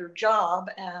coordinator job.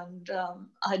 And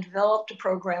I developed a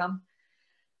program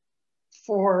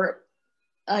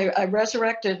I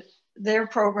resurrected their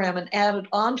program and added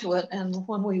onto it. And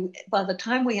by the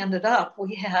time we ended up,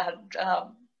 we had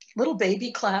little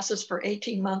baby classes for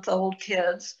 18-month-old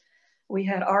kids. We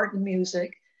had art and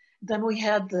music. Then we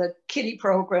had the kiddie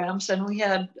programs, and we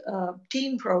had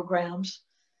teen programs.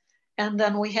 And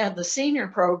then we had the senior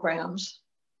programs.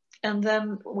 And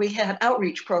then we had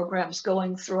outreach programs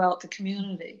going throughout the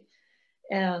community.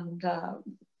 And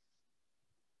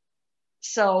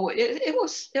so it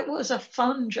was a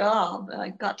fun job. I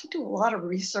got to do a lot of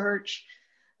research.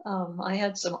 I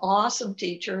had some awesome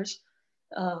teachers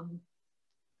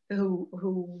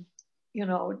who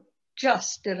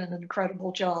just did an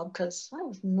incredible job, because I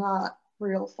was not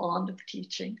real fond of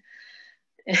teaching.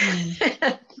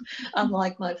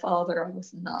 Unlike my father, I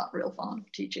was not real fond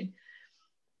of teaching.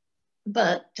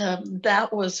 But that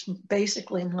was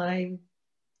basically my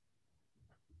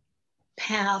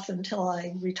path until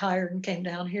I retired and came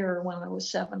down here when I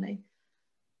was 70.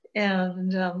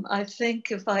 And I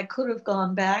think if I could have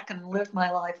gone back and lived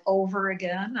my life over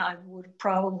again, I would have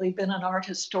probably been an art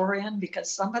historian,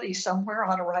 because somebody somewhere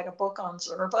ought to write a book on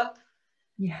Zerbe.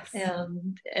 Yes.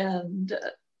 And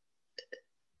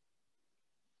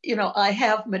I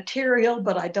have material,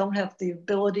 but I don't have the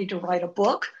ability to write a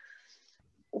book.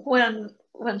 When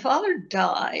Father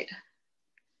died,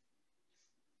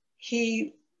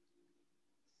 he,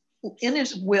 in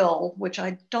his will, which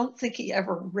I don't think he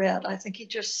ever read, I think he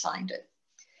just signed it,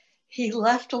 he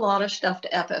left a lot of stuff to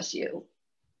FSU.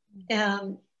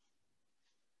 And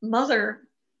Mother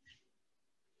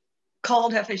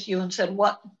called FSU and said,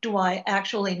 what do I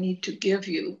actually need to give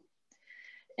you?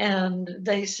 And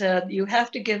they said, you have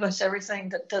to give us everything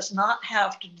that does not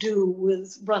have to do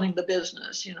with running the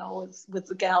business, with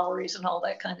the galleries and all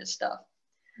that kind of stuff.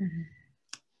 Mm-hmm.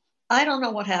 I don't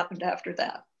know what happened after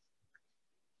that.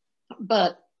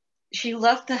 But she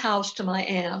left the house to my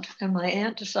aunt, and my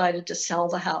aunt decided to sell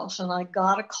the house. And I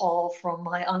got a call from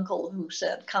my uncle who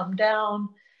said, come down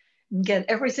and get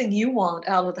everything you want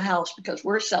out of the house, because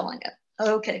we're selling it.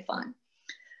 Okay, fine.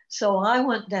 So I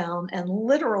went down, and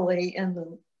literally in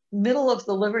the middle of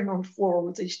the living room floor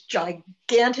with these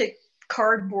gigantic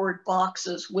cardboard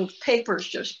boxes with papers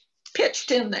just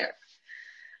pitched in there.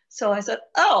 So I said,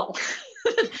 oh,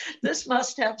 this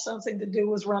must have something to do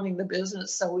with running the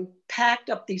business. So we packed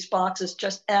up these boxes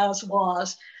just as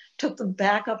was, took them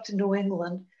back up to New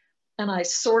England, and I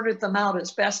sorted them out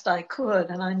as best I could.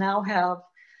 And I now have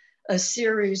a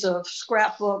series of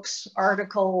scrapbooks,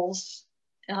 articles,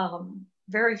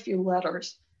 very few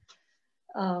letters,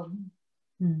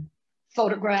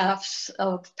 photographs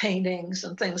of paintings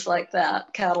and things like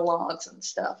that, catalogs and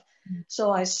stuff.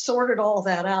 So I sorted all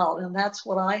that out, and that's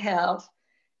what I have.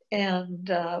 And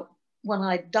when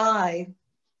I die,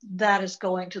 that is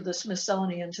going to the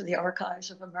Smithsonian, to the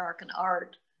Archives of American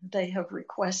Art. They have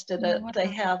requested it. Wow.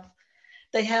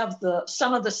 They have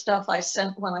some of the stuff I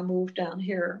sent when I moved down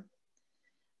here,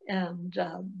 and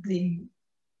the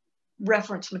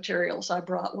reference materials I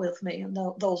brought with me, and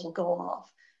those will go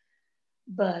off.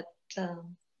 But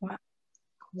wow.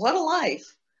 What a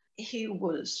life. He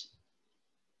was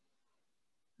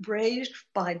raised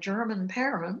by German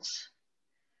parents,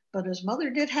 but his mother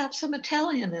did have some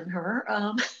Italian in her.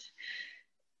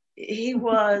 He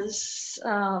was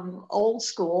old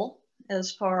school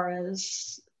as far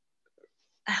as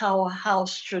how a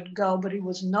house should go, but he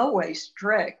was no way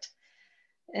strict.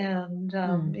 And,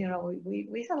 you know,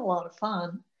 we had a lot of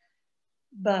fun,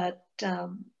 but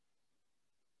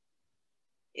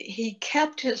he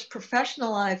kept his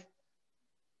professional life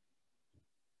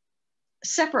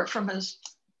separate from his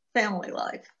family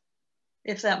life,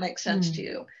 if that makes sense to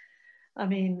you. I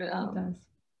mean, It does.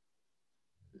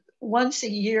 Once a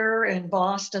year in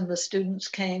Boston, the students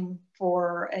came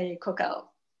for a cookout.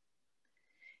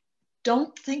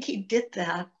 Don't think he did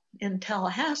that in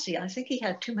Tallahassee. I think he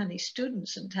had too many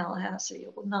students in Tallahassee.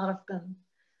 It would not have been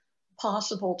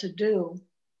possible to do.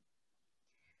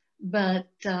 But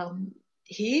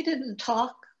he didn't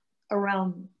talk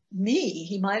around me.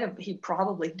 He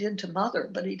probably did to Mother,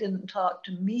 but he didn't talk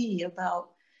to me about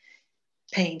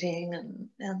painting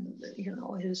and you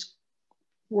know, his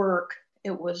work.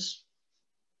 It was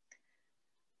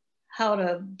how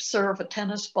to serve a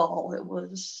tennis ball. It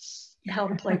was how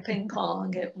to play ping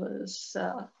pong. It was,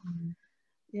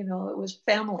 you know, it was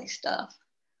family stuff.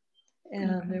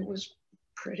 And it was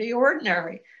pretty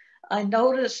ordinary. I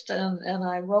noticed, and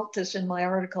I wrote this in my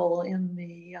article in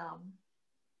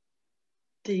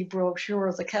the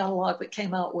brochure, the catalog that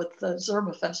came out with the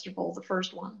Zerbe Festival, the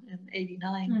first one in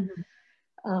 '89.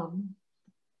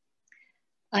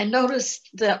 I noticed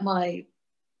that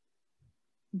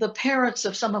the parents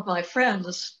of some of my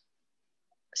friends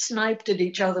sniped at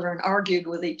each other and argued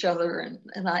with each other.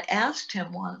 And I asked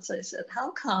him once, I said,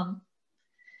 how come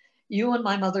you and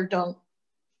my mother don't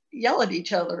yell at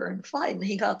each other and fight? And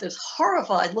he got this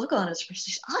horrified look on his face.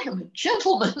 He said, I am a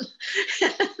gentleman.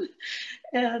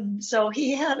 And so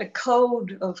he had a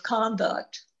code of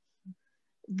conduct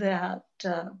that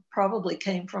probably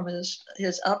came from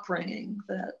his upbringing,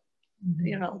 that,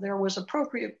 you know, there was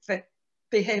appropriate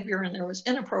behavior and there was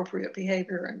inappropriate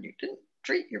behavior, and you didn't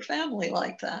treat your family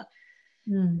like that.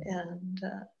 And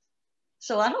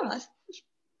so I don't know, it's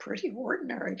pretty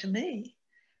ordinary to me.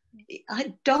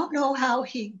 I don't know how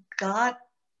he got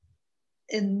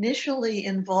initially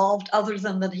involved, other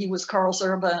than that he was Karl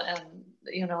Zerbe, and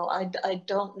you know, I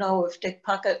don't know if Dick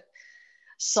Puckett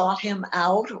sought him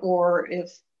out, or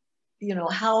if, you know,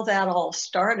 how that all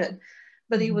started.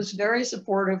 But he was very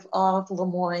supportive of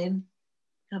Lemoyne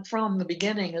from the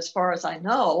beginning, as far as I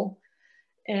know,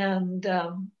 and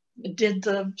did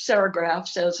the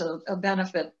serigraphs as a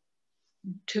benefit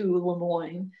to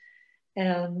Lemoyne,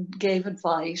 and gave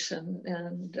advice,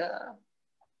 and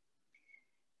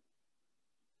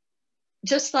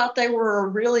just thought they were a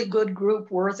really good group,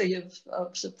 worthy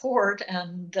of support,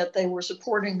 and that they were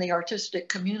supporting the artistic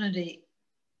community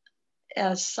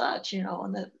as such, you know,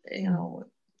 and that, you know,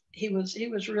 he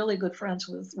was really good friends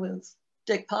with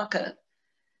Dick Puckett.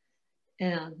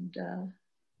 And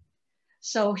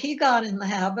so he got in the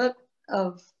habit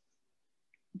of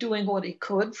doing what he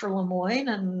could for Lemoyne,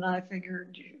 and I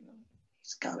figured,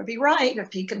 he's got to be right.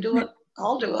 If he can do it,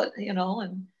 I'll do it, you know.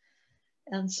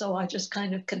 And so I just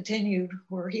kind of continued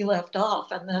where he left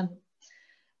off. And then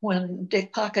when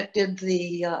Dick Puckett did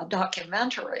the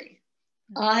documentary,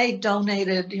 I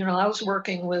donated, you know, I was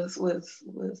working with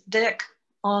Dick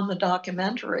on the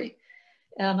documentary,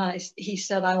 and he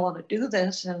said, I want to do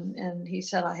this. And he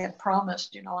said, I had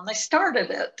promised, you know, and they started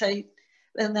it.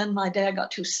 And then my dad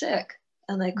got too sick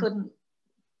and they couldn't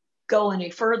go any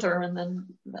further. And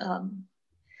then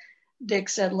Dick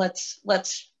said, let's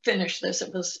finish this.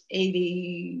 It was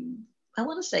 80, I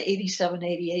want to say 87,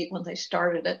 88 when they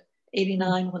started it,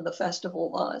 89 when the festival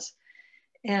was.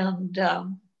 And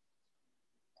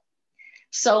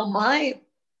so my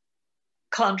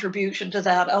contribution to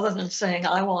that, other than saying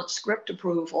I want script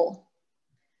approval,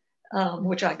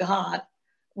 which I got,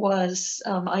 was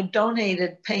I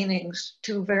donated paintings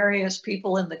to various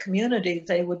people in the community.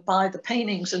 They would buy the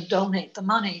paintings and donate the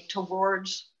money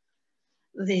towards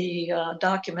the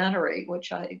documentary,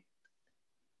 which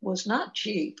was not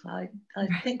cheap. I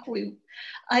think we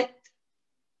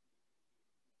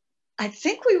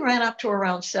ran up to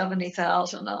around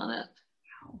 70,000 on it.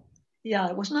 Yeah,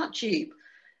 it was not cheap.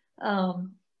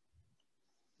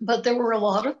 But there were a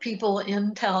lot of people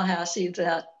in Tallahassee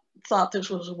that thought this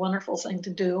was a wonderful thing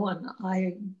to do, and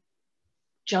I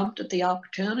jumped at the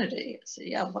opportunity. I said,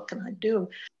 yeah, what can I do?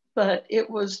 But it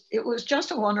was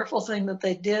just a wonderful thing that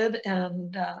they did,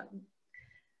 and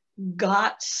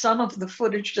got some of the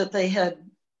footage that they had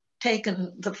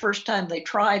taken the first time they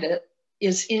tried it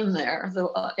is in there.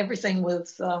 Everything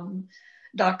with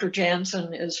Dr.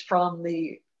 Jansen is from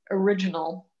the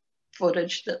original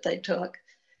footage that they took.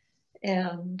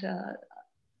 And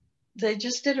they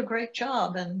just did a great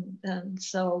job. And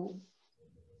so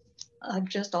I've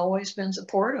just always been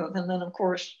supportive. And then, of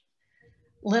course,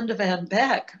 Linda Van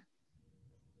Beck,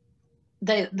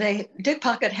 Dick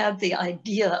Puckett had the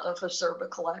idea of a Zerbe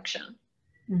collection.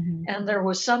 Mm-hmm. And there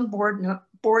was some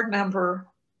board member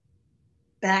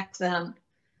back then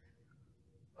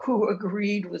who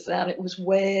agreed with that. It was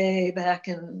way back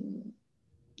in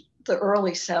the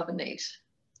early 70s.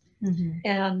 Mm-hmm.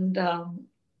 And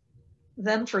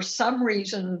then for some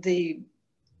reason, the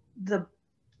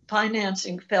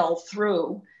financing fell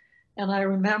through. And I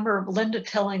remember Linda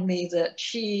telling me that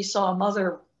she saw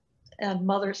Mother, and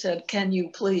Mother said, "Can you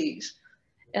please?"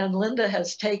 And Linda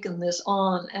has taken this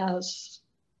on as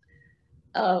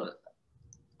a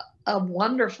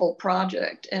wonderful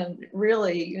project. And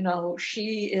really, you know,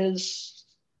 she is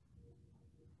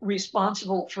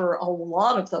responsible for a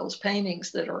lot of those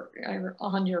paintings that are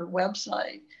on your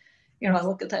website. You know, I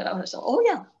look at that and I say, oh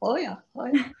yeah, oh yeah, oh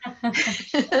yeah.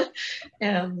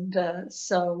 And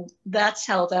so that's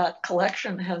how that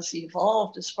collection has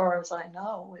evolved, as far as I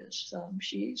know, is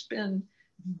she's been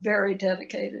very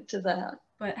dedicated to that.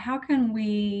 But how can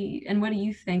we, and what do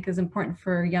you think is important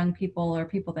for young people or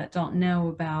people that don't know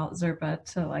about Zerbe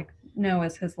to like know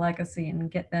as his legacy and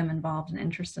get them involved and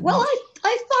interested? Well,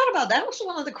 I thought about that. Was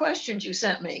one of the questions you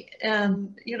sent me.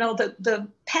 And, you know, the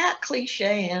pat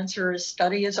cliche answer is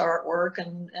study his artwork,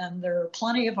 and there are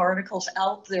plenty of articles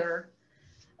out there.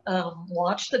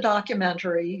 Watch the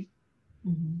documentary,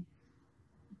 mm-hmm.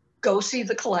 Go see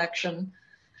the collection,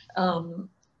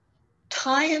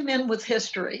 tie him in with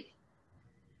history,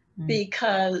 mm-hmm.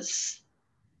 because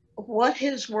what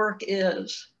his work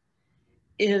is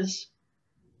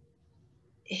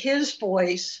his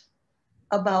voice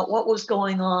about what was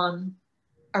going on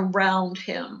around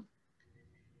him.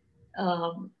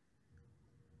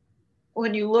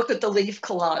 When you look at the leaf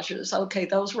collages, okay,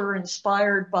 those were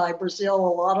inspired by Brazil. A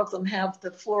lot of them have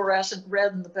the fluorescent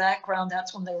red in the background.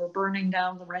 That's when they were burning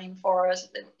down the rainforest,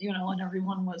 you know, and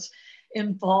everyone was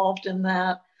involved in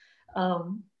that.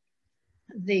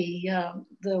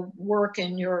 The work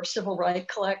in your civil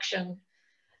rights collection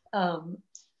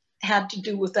had to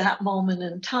do with that moment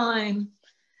in time.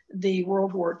 The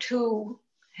World War II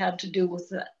had to do with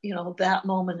that, you know, that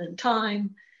moment in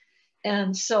time.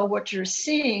 And so what you're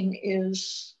seeing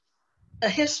is a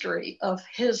history of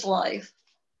his life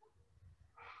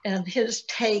and his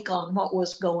take on what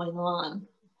was going on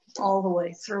all the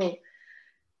way through.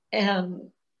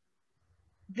 And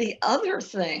the other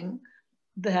thing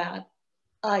that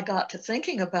I got to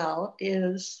thinking about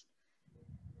is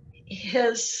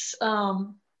his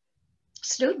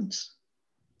students.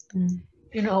 Mm.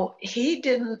 You know, he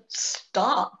didn't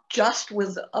stop just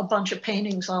with a bunch of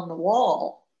paintings on the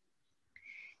wall.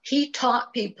 He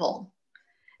taught people,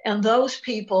 and those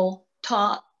people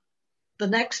taught the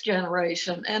next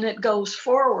generation, and it goes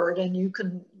forward. And you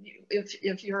can,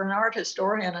 if you're an art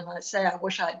historian, and I say, I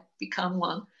wish I'd become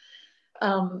one,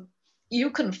 you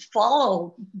can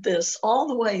follow this all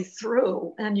the way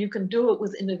through, and you can do it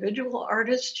with individual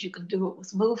artists, you can do it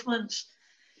with movements.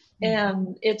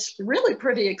 And it's really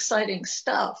pretty exciting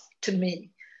stuff to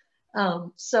me.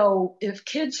 So if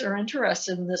kids are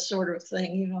interested in this sort of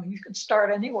thing, you know, you can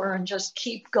start anywhere and just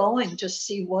keep going, just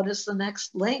see what is the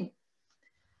next link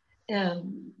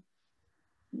and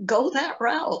go that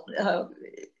route.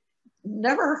 It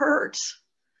never hurts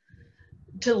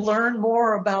to learn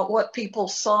more about what people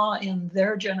saw in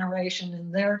their generation,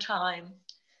 in their time,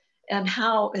 and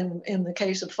how, in the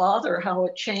case of Father, how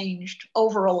it changed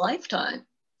over a lifetime.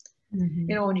 Mm-hmm.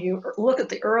 You know, when you look at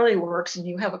the early works, and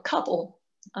you have a couple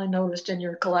I noticed in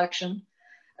your collection,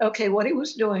 okay, what he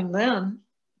was doing then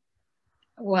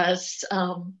was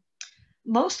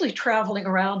mostly traveling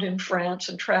around in France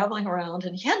and traveling around,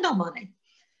 and he had no money.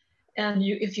 And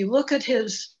if you look at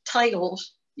his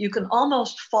titles, you can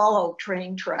almost follow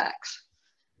train tracks.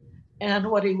 And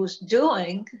what he was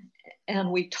doing, and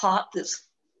we taught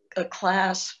a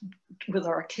class with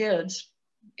our kids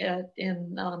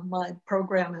in my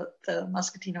program at the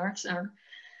Muscatine Art Center,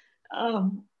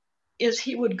 is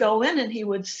he would go in and he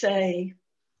would say,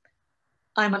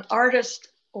 I'm an artist,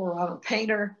 or I'm a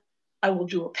painter, I will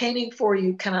do a painting for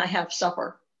you. Can I have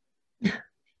supper?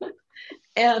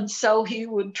 And so he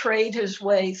would trade his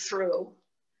way through.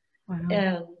 Wow.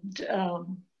 And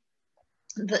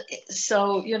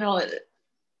so, you know,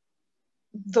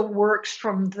 the works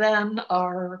from then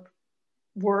are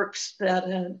works that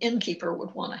an innkeeper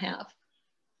would want to have.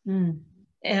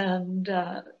 And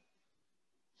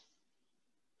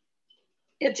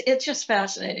it's just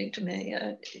fascinating to me.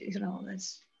 You know,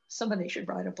 somebody should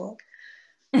write a book.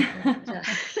 And,